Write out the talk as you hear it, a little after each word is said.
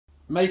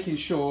making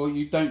sure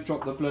you don't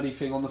drop the bloody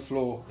thing on the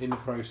floor in the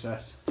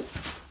process.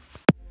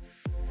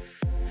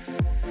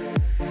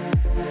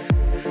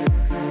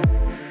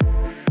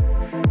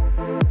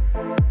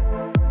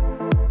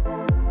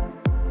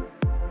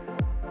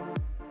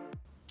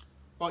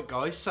 Right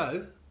guys,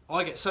 so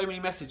I get so many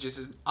messages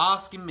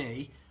asking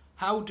me,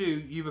 how do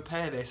you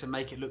repair this and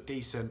make it look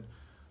decent?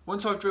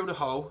 Once I've drilled a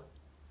hole,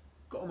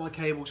 got all my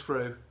cables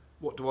through,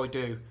 what do I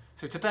do?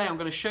 So today I'm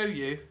going to show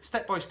you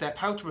step by step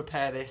how to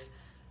repair this,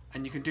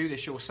 and you can do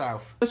this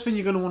yourself. First thing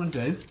you're going to want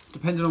to do,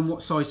 depending on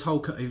what size hole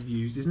cut you've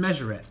used, is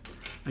measure it.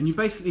 And you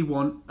basically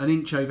want an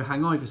inch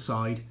overhang either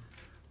side.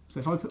 So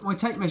if I put my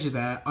tape measure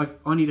there,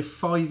 I need a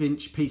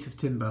 5-inch piece of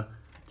timber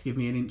to give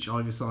me an inch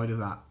either side of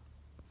that.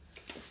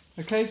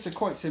 Okay, so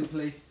quite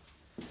simply,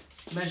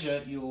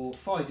 measure your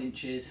 5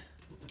 inches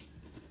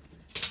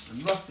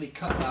and roughly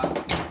cut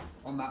that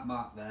on that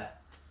mark there.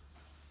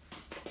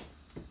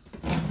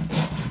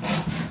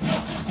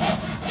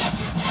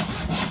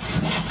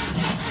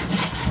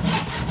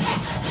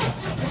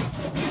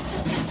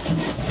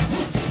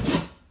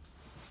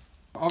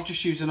 I've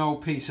just used an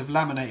old piece of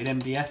laminated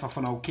MDF off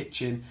an old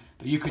kitchen,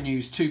 but you can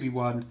use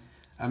 2B1.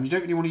 You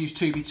don't really want to use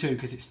 2B2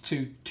 because it's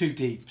too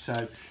deep. So,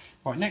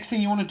 right, next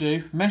thing you want to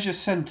do, measure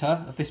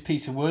centre of this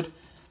piece of wood.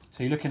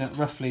 So you're looking at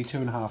roughly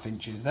 2.5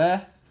 inches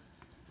there,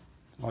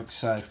 like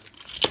so.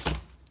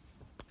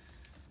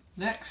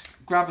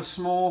 Next, grab a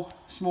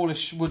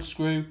smallish wood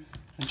screw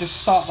and just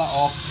start that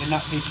off in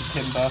that piece of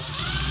timber,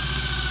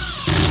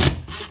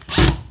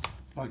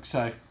 like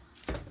so.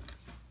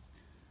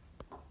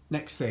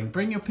 Next thing,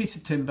 bring your piece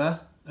of timber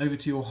over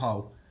to your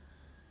hole.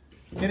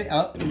 Get it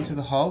up into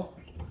the hole,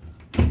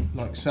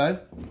 like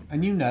so.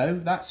 And you know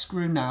that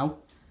screw now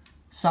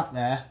sat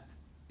there,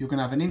 you're going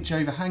to have an inch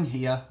overhang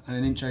here and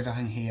an inch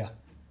overhang here.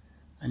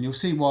 And you'll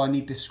see why I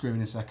need this screw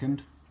in a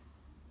second.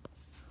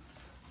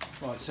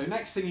 Right, so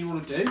next thing you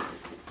want to do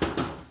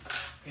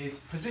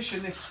is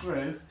position this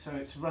screw so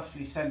it's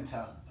roughly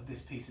centre of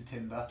this piece of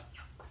timber.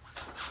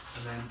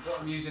 And then what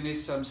I'm using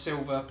is some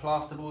silver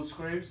plasterboard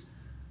screws.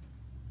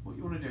 What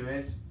you want to do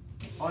is,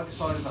 either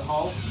side of the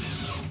hole,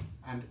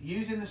 and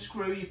using the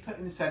screw you've put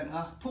in the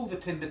centre, pull the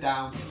timber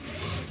down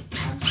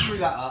and screw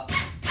that up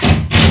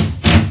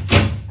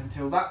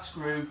until that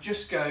screw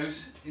just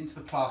goes into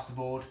the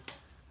plasterboard,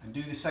 and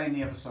do the same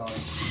the other side.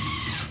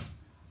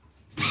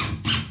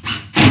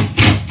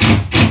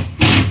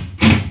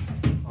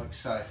 Like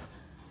so.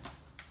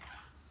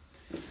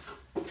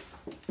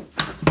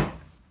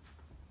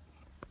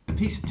 A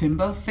piece of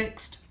timber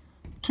fixed,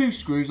 2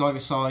 screws either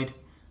side.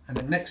 And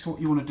then next what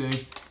you want to do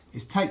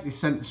is take this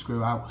centre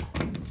screw out,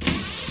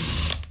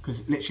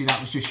 because literally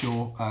that was just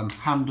your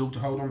handle to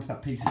hold onto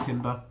that piece of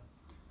timber.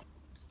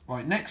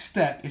 Right, next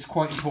step is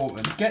quite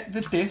important. Get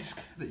the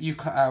disc that you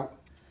cut out,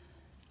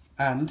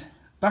 and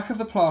back of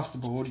the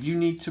plasterboard you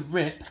need to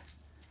rip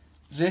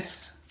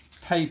this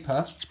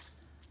paper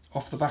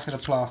off the back of the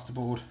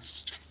plasterboard.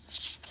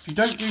 If you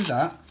don't do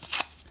that,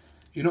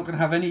 you're not going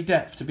to have any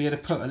depth to be able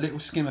to put a little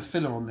skim of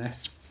filler on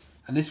this,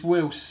 and this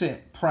will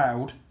sit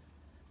proud.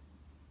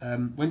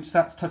 Once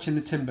that's touching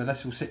the timber,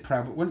 this will sit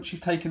proud, but once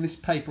you've taken this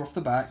paper off the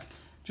back,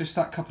 just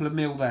that couple of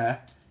mil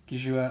there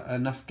gives you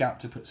enough gap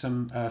to put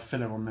some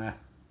filler on there.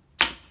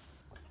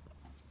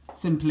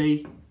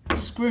 Simply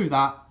screw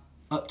that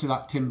up to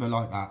that timber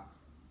like that.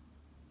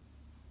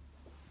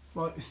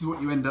 Right, this is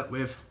what you end up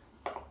with.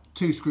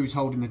 2 screws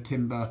holding the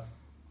timber,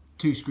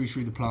 2 screws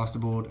through the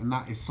plasterboard, and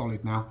that is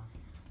solid now,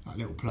 that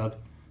little plug.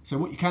 So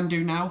what you can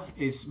do now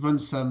is run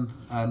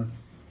some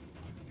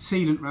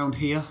sealant round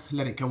here,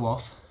 let it go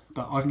off.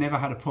 But I've never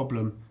had a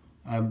problem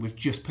with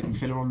just putting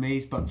filler on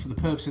these, but for the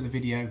purpose of the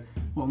video,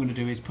 what I'm going to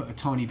do is put a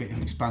tiny bit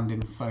of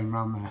expanding foam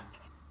around there.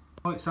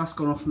 Right, so that's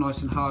gone off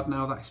nice and hard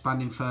now, that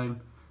expanding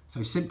foam.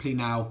 So simply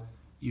now,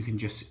 you can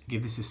just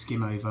give this a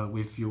skim over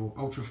with your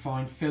ultra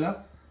fine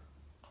filler.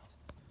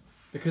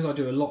 Because I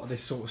do a lot of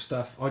this sort of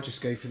stuff, I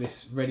just go for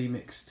this ready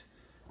mixed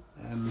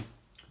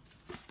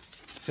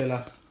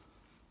filler.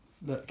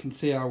 Look, you can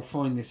see how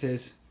fine this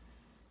is.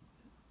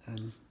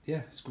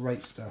 Yeah, it's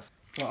great stuff.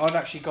 Well, I've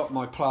actually got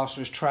my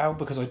plasterer's trowel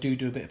because I do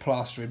a bit of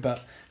plastering,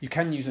 but you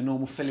can use a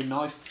normal filling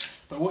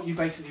knife. But what you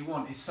basically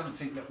want is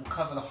something that will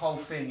cover the whole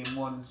thing in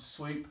one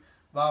swoop,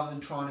 rather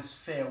than trying to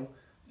fill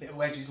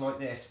little edges like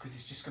this, because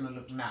it's just going to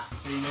look naff.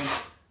 See me?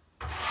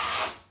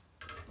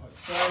 Like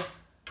so.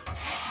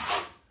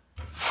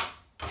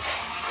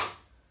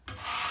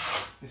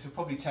 This will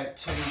probably take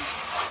two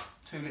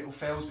little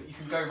fills, but you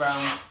can go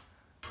round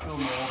a little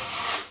more.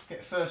 Get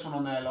the first one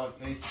on there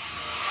lightly.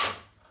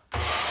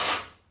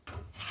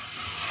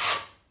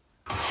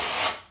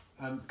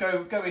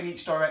 Go in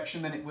each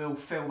direction, then it will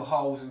fill the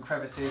holes and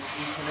crevices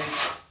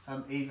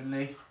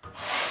evenly.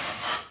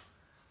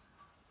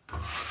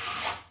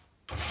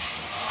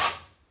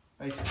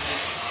 Basically,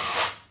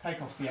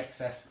 take off the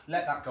excess,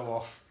 let that go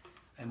off,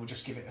 and we'll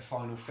just give it a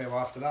final fill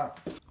after that.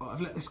 Right,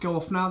 I've let this go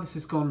off now. This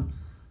has gone,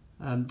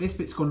 this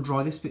bit's gone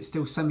dry, this bit's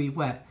still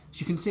semi-wet. So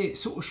you can see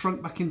it's sort of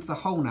shrunk back into the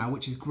hole now,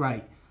 which is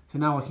great. So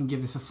now I can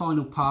give this a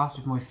final pass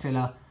with my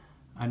filler,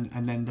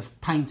 and then the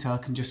painter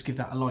can just give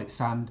that a light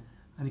sand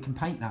and he can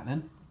paint that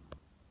then.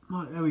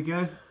 Right, there we go.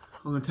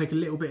 I'm going to take a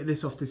little bit of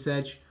this off this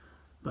edge,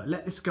 but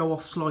let this go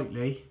off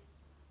slightly,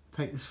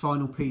 take this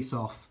final piece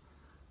off,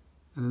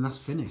 and then that's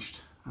finished.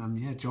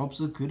 Yeah, job's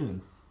a good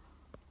one.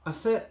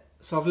 That's it.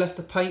 So I've left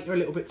the painter a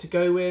little bit to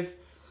go with.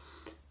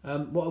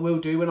 What I will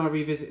do when I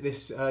revisit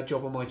this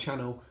job on my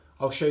channel,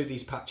 I'll show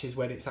these patches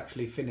when it's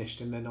actually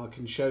finished, and then I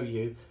can show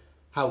you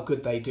how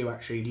good they do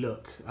actually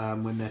look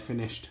when they're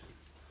finished.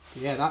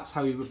 But yeah, that's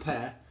how you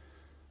repair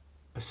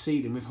a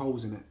ceiling with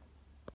holes in it.